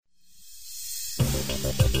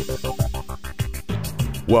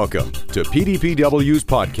Welcome to PDPW's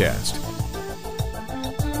podcast.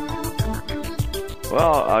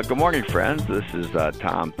 Well, good morning, friends. This is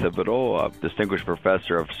Tom Thibodeau, a distinguished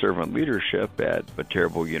professor of servant leadership at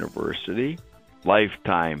Viterbo University.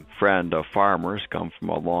 Lifetime friend of farmers, come from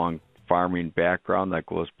a long farming background that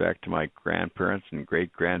goes back to my grandparents and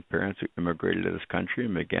great-grandparents who immigrated to this country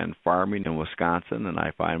and began farming in Wisconsin, and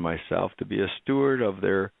I find myself to be a steward of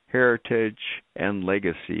their heritage and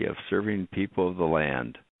legacy of serving people of the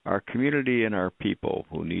land, our community and our people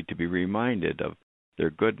who need to be reminded of their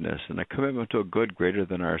goodness and a commitment to a good greater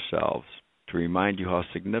than ourselves, to remind you how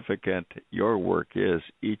significant your work is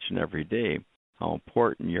each and every day, how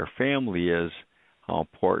important your family is, how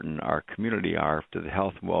important our community are to the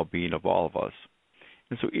health and well-being of all of us.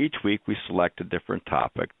 And so each week we select a different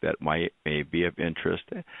topic that may be of interest,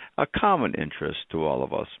 a common interest to all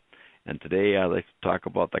of us. And today I'd like to talk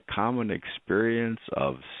about the common experience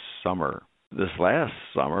of summer. This last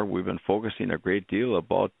summer we've been focusing a great deal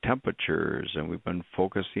about temperatures, and we've been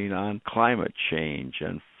focusing on climate change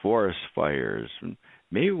and forest fires. And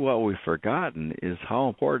maybe what we've forgotten is how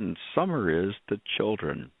important summer is to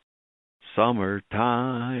children.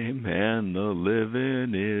 Summertime and the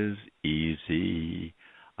living is easy.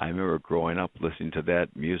 I remember growing up listening to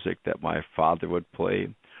that music that my father would play.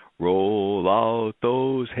 Roll out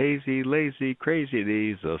those hazy, lazy, crazy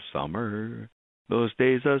days of summer. Those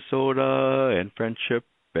days of soda and friendship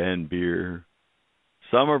and beer.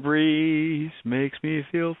 Summer breeze makes me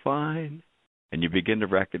feel fine. And you begin to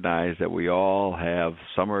recognize that we all have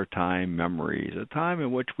summertime memories, a time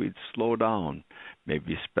in which we'd slow down,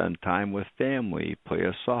 maybe spend time with family, play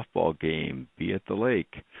a softball game, be at the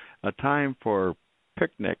lake, a time for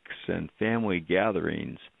picnics and family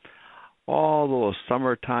gatherings. All those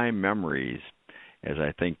summertime memories. As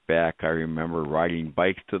I think back, I remember riding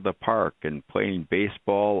bikes to the park and playing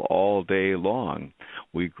baseball all day long.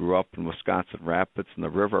 We grew up in Wisconsin Rapids, and the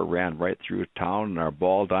river ran right through town, and our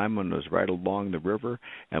ball diamond was right along the river,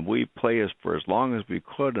 and we'd play for as long as we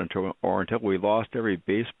could until we lost every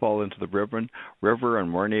baseball into the river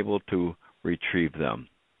and weren't able to retrieve them.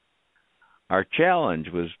 Our challenge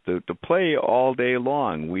was to play all day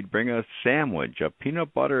long. We'd bring a sandwich, a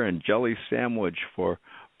peanut butter and jelly sandwich for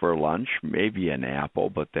lunch, maybe an apple,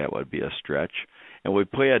 but that would be a stretch. And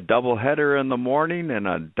we'd play a doubleheader in the morning and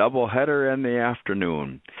a doubleheader in the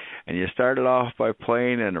afternoon. And you started off by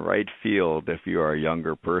playing in right field if you are a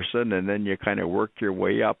younger person, and then you kind of worked your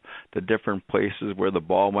way up to different places where the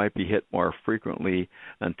ball might be hit more frequently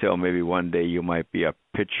until maybe one day you might be a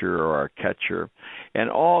pitcher or a catcher. And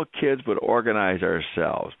all kids would organize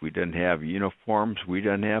ourselves. We didn't have uniforms. We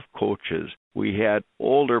didn't have coaches. We had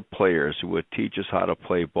older players who would teach us how to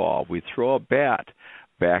play ball. We'd throw a bat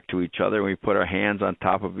back to each other, and we put our hands on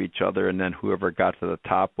top of each other, and then whoever got to the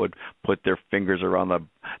top would put their fingers around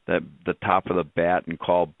the top of the bat and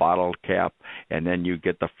call bottle cap, and then you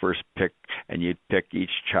get the first pick, and you'd pick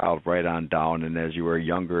each child right on down. And as you were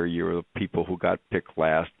younger, you were the people who got picked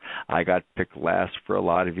last. I got picked last for a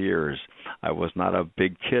lot of years. I was not a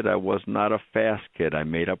big kid. I was not a fast kid. I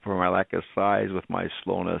made up for my lack of size with my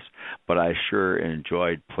slowness, but I sure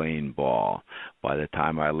enjoyed playing ball. By the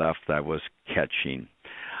time I left, I was catching.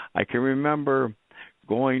 I can remember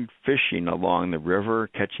going fishing along the river,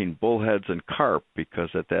 catching bullheads and carp, because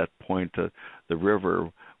at that point the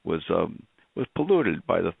river was polluted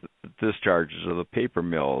by the discharges of the paper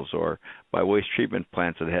mills or by waste treatment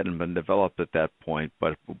plants that hadn't been developed at that point.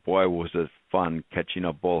 But boy, was it fun catching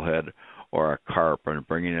a bullhead or a carp and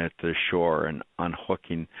bringing it to the shore and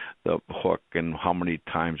unhooking the hook, and how many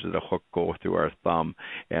times did the hook go through our thumb,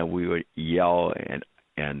 and we would yell and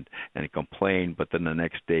complain, but then the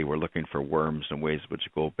next day we're looking for worms and ways in which to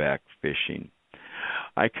go back fishing.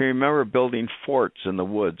 I can remember building forts in the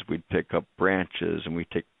woods. We'd pick up branches and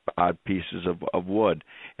we'd take odd pieces of wood,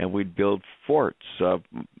 and we'd build forts,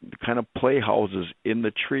 kind of playhouses in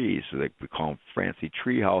the trees. We call them fancy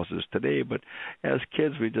tree houses today, but as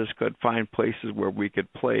kids we just could find places where we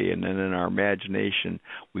could play, and then in our imagination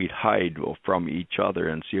we'd hide from each other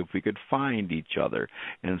and see if we could find each other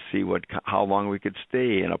and see how long we could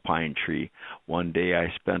stay in a pine tree. One day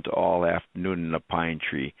I spent all afternoon in a pine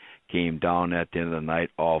tree, came down at the end of the night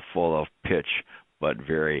all full of pitch, but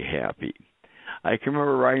very happy. I can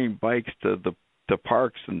remember riding bikes to the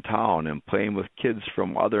parks in town and playing with kids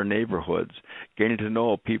from other neighborhoods, getting to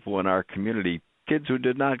know people in our community, kids who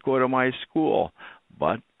did not go to my school.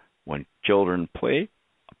 But when children play,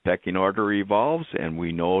 a pecking order evolves, and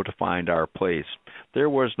we know to find our place. There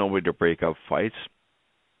was no way to break up fights.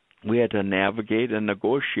 We had to navigate and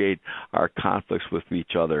negotiate our conflicts with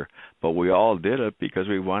each other, but we all did it because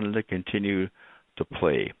we wanted to continue to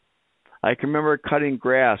play. I can remember cutting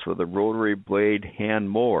grass with a rotary blade hand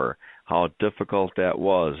mower, how difficult that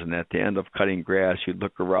was. And at the end of cutting grass, you'd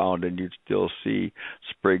look around and you'd still see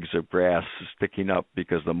sprigs of grass sticking up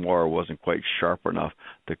because the mower wasn't quite sharp enough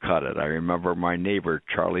to cut it. I remember my neighbor,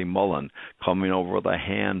 Charlie Mullen, coming over with a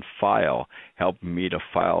hand file, helping me to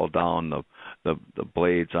file down the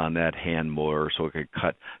blades on that hand mower so it could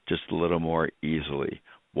cut just a little more easily.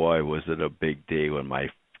 Boy, was it a big day when my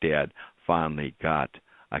dad finally got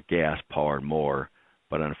a gas-powered mower,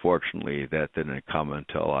 but unfortunately that didn't come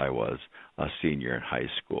until I was a senior in high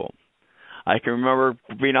school. I can remember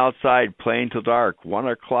being outside playing till dark, 1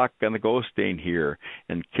 o'clock on the ghost ain't here,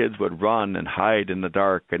 and kids would run and hide in the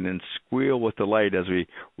dark and then squeal with delight as we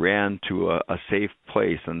ran to a safe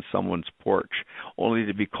place on someone's porch, only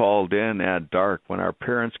to be called in at dark when our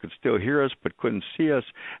parents could still hear us but couldn't see us,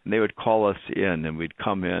 and they would call us in, and we'd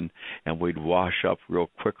come in and we'd wash up real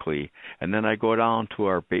quickly. And then I'd go down to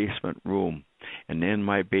our basement room. And in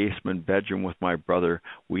my basement bedroom with my brother,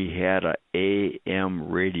 we had a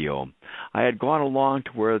AM radio. I had gone along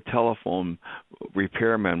to where the telephone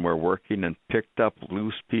repairmen were working and picked up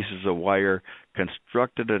loose pieces of wire,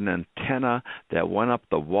 constructed an antenna that went up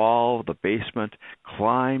the wall of the basement,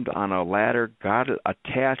 climbed on a ladder, got it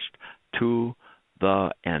attached to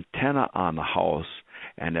the antenna on the house,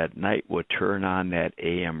 and at night would turn on that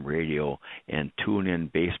AM radio and tune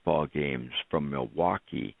in baseball games from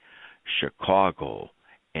Milwaukee, Chicago,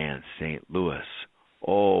 and St. Louis.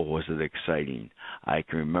 Oh, was it exciting. I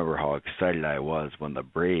can remember how excited I was when the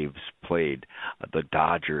Braves played the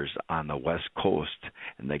Dodgers on the West Coast,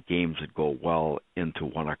 and the games would go well into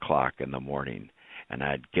 1 o'clock in the morning. And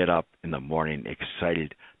I'd get up in the morning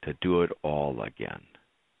excited to do it all again.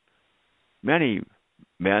 Many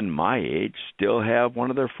men my age still have one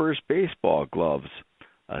of their first baseball gloves,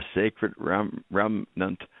 a sacred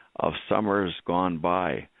remnant of summers gone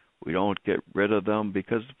by. We don't get rid of them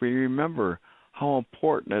because we remember how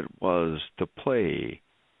important it was to play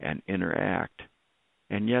and interact.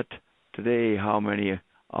 And yet, today, how many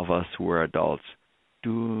of us who are adults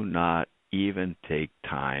do not even take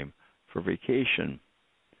time for vacation?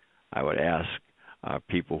 I would ask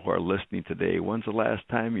people who are listening today, when's the last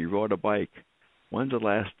time you rode a bike? When's the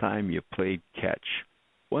last time you played catch?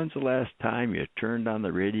 When's the last time you turned on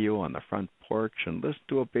the radio on the front porch and listened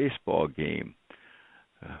to a baseball game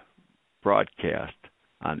broadcast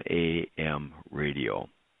on AM radio?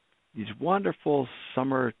 These wonderful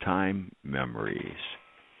summertime memories.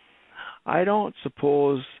 I don't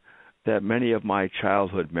suppose that many of my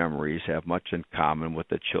childhood memories have much in common with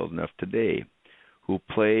the children of today, who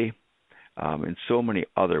play in so many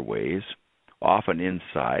other ways, often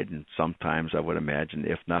inside, and sometimes I would imagine,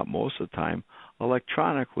 if not most of the time,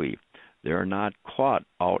 electronically. They're not caught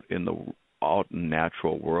out in the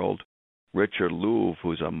natural world. Richard Louv,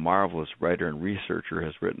 who's a marvelous writer and researcher,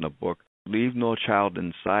 has written a book, Leave No Child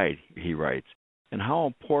Inside, he writes, and how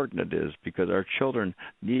important it is because our children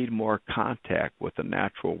need more contact with the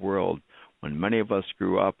natural world. When many of us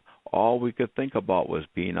grew up, all we could think about was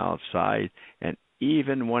being outside, and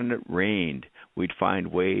even when it rained, we'd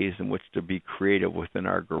find ways in which to be creative within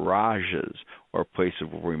our garages or places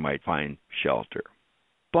where we might find shelter.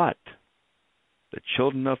 But the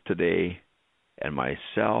children of today, and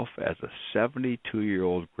myself as a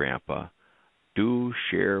 72-year-old grandpa, do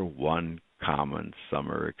share one common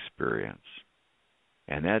summer experience.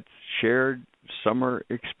 And that shared summer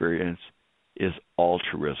experience is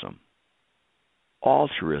altruism.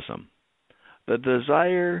 Altruism, the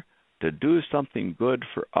desire to do something good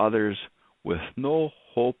for others with no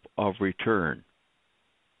hope of return.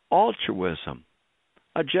 Altruism,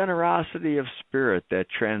 a generosity of spirit that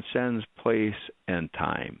transcends place and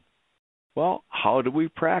time. Well, how do we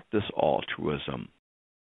practice altruism?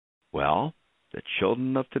 Well, the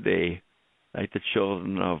children of today, like the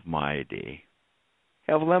children of my day,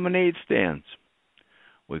 have lemonade stands.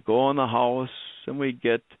 We go in the house and we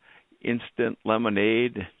get instant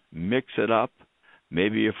lemonade, mix it up.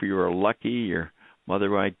 Maybe if you were lucky, your mother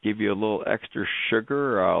might give you a little extra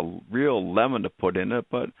sugar or a real lemon to put in it,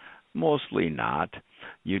 but mostly not.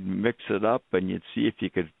 You'd mix it up and you'd see if you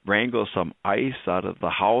could wrangle some ice out of the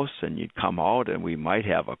house, and you'd come out and we might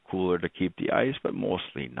have a cooler to keep the ice, but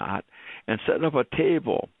mostly not, and set up a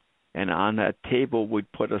table. And on that table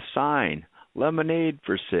we'd put a sign, lemonade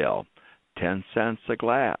for sale, 10 cents a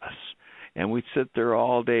glass. And we'd sit there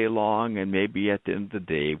all day long, and maybe at the end of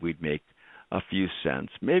the day we'd make a few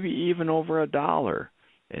cents, maybe even over $1.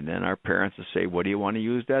 And then our parents would say, what do you want to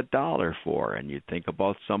use that $1 for? And you'd think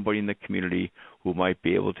about somebody in the community who might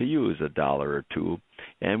be able to use $1 or $2,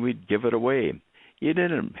 and we'd give it away. You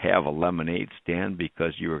didn't have a lemonade stand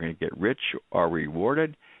because you were going to get rich or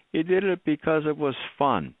rewarded. He did it because it was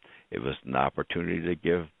fun. It was an opportunity to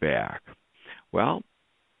give back. Well,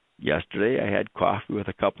 yesterday I had coffee with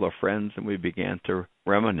a couple of friends and we began to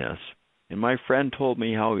reminisce. And my friend told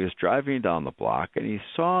me how he was driving down the block and he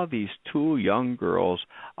saw these two young girls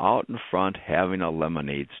out in front having a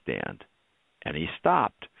lemonade stand. And he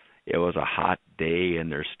stopped. It was a hot day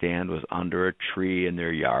and their stand was under a tree in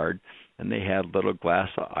their yard. And they had a little glass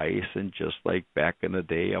of ice and just like back in the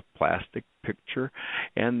day, a plastic pitcher.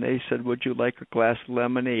 And they said, "Would you like a glass of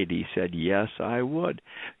lemonade?" He said, "Yes, I would."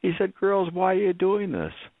 He said, "Girls, why are you doing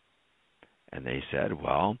this?" And they said,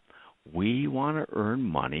 "Well, we want to earn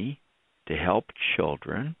money to help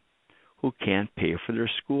children who can't pay for their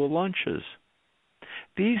school lunches."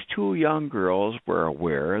 These two young girls were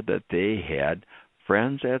aware that they had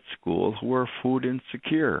friends at school who were food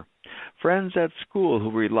insecure, friends at school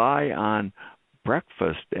who rely on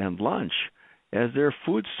breakfast and lunch as their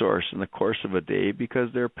food source in the course of a day because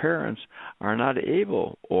their parents are not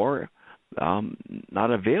able or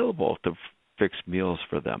not available to fix meals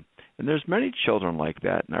for them. And there's many children like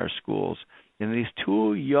that in our schools. And these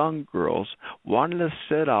two young girls wanted to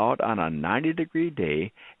sit out on a 90-degree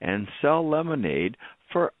day and sell lemonade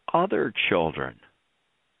for other children.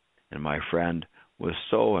 And my friend was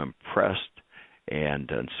so impressed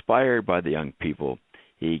and inspired by the young people,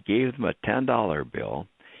 he gave them a $10 bill.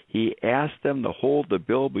 He asked them to hold the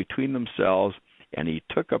bill between themselves, and he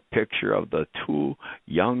took a picture of the two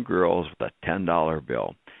young girls with a $10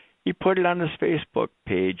 bill. He put it on his Facebook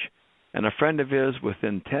page, and a friend of his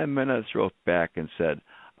within 10 minutes wrote back and said,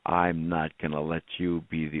 "I'm not going to let you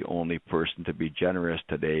be the only person to be generous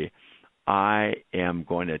today. I am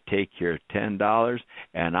going to take your $10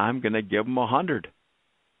 and I'm going to give them $100.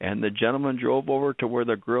 And the gentleman drove over to where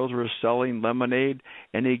the girls were selling lemonade,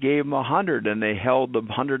 and he gave them $100, and they held the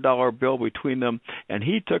 $100 bill between them, and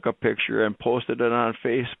he took a picture and posted it on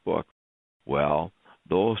Facebook. Well,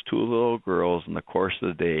 those two little girls in the course of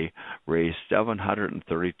the day raised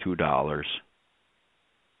 $732.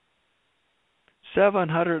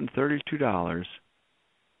 $732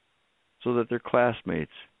 so that their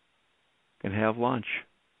classmates can have lunch.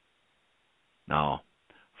 Now,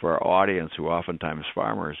 for our audience who are oftentimes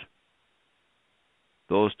farmers,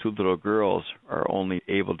 those two little girls are only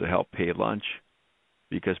able to help pay lunch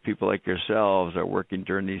because people like yourselves are working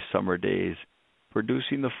during these summer days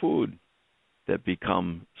producing the food that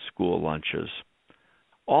become school lunches.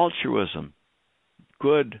 Altruism,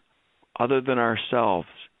 good other than ourselves,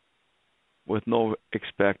 with no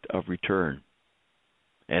expect of return.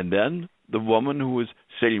 And then the woman who was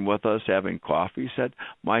sitting with us having coffee said,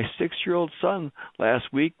 "My 6-year-old son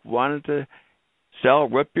last week wanted to sell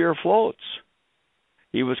root beer floats.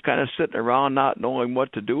 He was kind of sitting around not knowing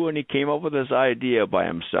what to do, and he came up with this idea by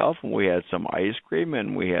himself, and we had some ice cream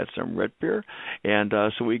and we had some root beer, and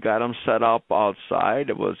so we got him set up outside.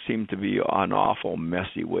 It seemed to be an awful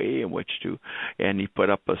messy way in which to, and he put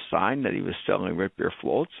up a sign that he was selling root beer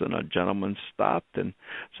floats, and a gentleman stopped and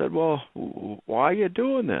said, "Well, why are you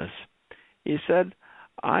doing this?" He said,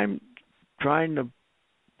 "I'm trying to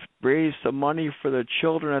raise some money for the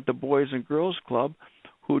children at the Boys and Girls Club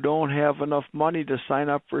who don't have enough money to sign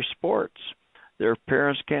up for sports. Their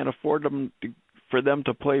parents can't afford for them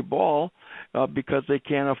to play ball because they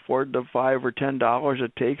can't afford the $5 or $10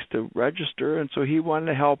 it takes to register." And so he wanted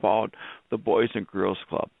to help out the Boys and Girls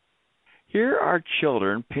Club. Here are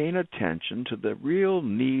children paying attention to the real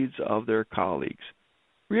needs of their colleagues,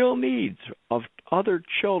 real needs of other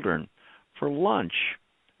children for lunch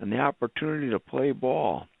and the opportunity to play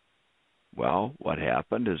ball. Well, what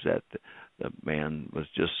happened is that the man was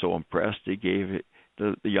just so impressed, he gave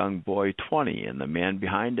the young boy 20, and the man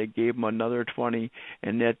behind it gave him another 20,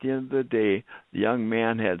 and at the end of the day, the young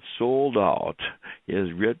man had sold out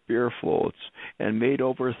his root beer floats and made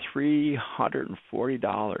over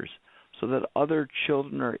 $340 so that other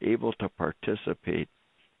children are able to participate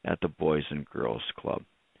at the Boys and Girls Club.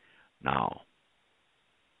 Now,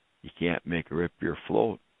 you can't make a root beer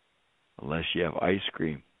float unless you have ice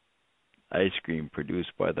cream. Ice cream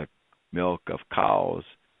produced by the milk of cows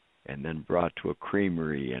and then brought to a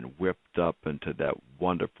creamery and whipped up into that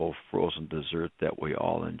wonderful frozen dessert that we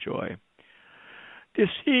all enjoy. Do you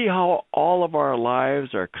see how all of our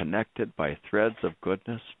lives are connected by threads of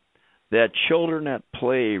goodness? That children at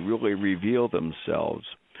play really reveal themselves.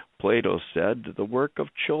 Plato said, "The work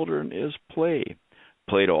of children is play."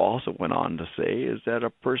 Plato also went on to say is that a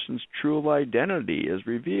person's true identity is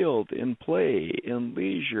revealed in play, in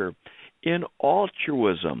leisure, in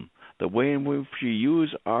altruism, the way in which we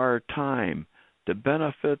use our time to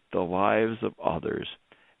benefit the lives of others.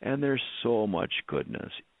 And there's so much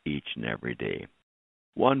goodness each and every day.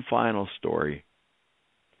 One final story.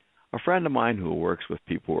 A friend of mine who works with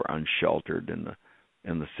people who are unsheltered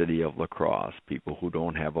in the city of La Crosse, people who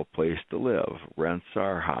don't have a place to live. Rents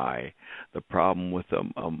are high. The problem with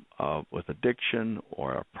addiction,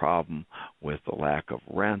 or a problem with the lack of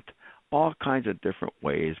rent, all kinds of different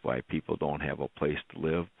ways why people don't have a place to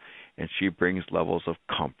live. And she brings levels of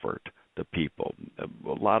comfort to people. A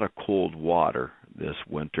lot of cold water this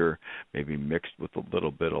winter, maybe mixed with a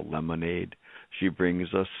little bit of lemonade. She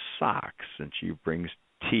brings us socks, and she brings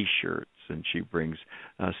T-shirts, and she brings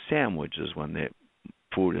sandwiches when the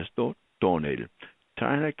food is donated,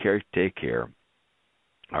 trying to take care of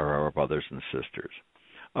our brothers and sisters.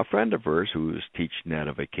 A friend of hers who is teaching at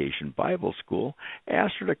a vacation Bible school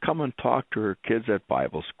asked her to come and talk to her kids at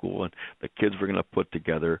Bible school, and the kids were going to put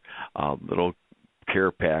together little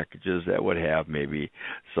care packages that would have maybe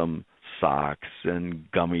some socks and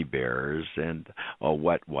gummy bears and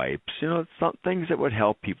wet wipes, some things that would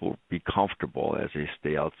help people be comfortable as they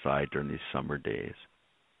stay outside during these summer days.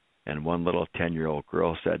 And one little 10-year-old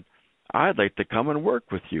girl said, "I'd like to come and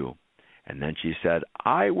work with you." And then she said,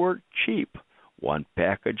 "I work cheap. 1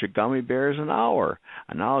 package of gummy bears an hour,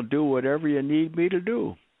 and I'll do whatever you need me to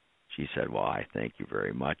do." She said, "Well, I thank you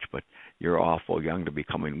very much, but you're awful young to be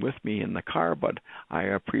coming with me in the car, but I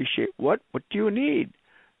appreciate what do you need?"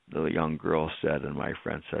 The young girl said, and my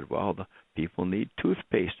friend said, "Well, the people need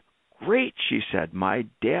toothpaste." "Great," she said. "My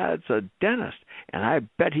dad's a dentist, and I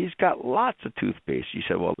bet he's got lots of toothpaste." She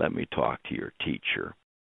said, "Well, let me talk to your teacher,"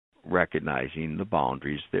 recognizing the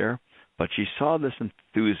boundaries there. But she saw this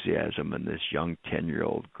enthusiasm in this young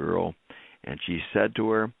 10-year-old girl, and she said to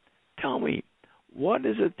her, "Tell me, what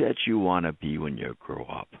is it that you want to be when you grow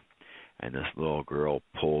up?" And this little girl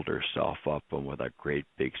pulled herself up and with a great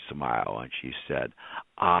big smile, and she said,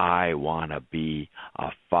 "I want to be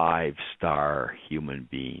a 5-star human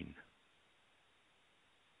being."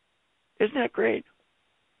 Isn't that great?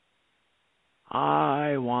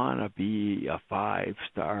 I want to be a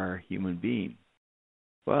 5-star human being.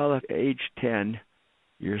 Well, at age 10,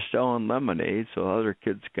 you're selling lemonade so other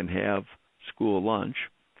kids can have school lunch.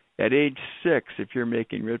 At age 6, if you're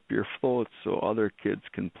making root beer floats so other kids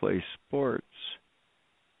can play sports.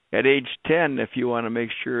 At age 10, if you want to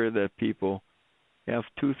make sure that people have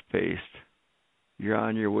toothpaste, you're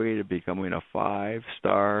on your way to becoming a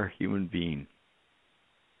 5-star human being.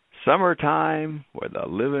 Summertime, where the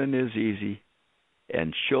living is easy,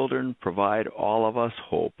 and children provide all of us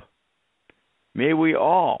hope. May we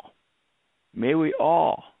all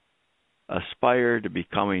aspire to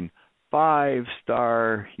becoming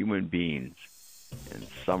 5-star human beings. And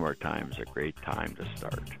summertime's a great time to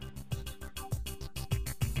start.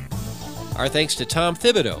 Our thanks to Tom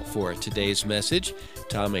Thibodeau for today's message.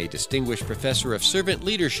 Tom, a distinguished professor of servant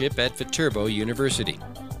leadership at Viterbo University.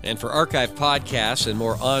 And for archive podcasts and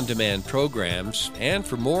more on-demand programs, and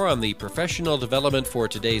for more on the professional development for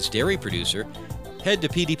today's dairy producer, head to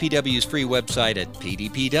PDPW's free website at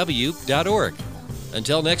pdpw.org.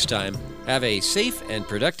 Until next time, have a safe and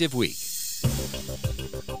productive week.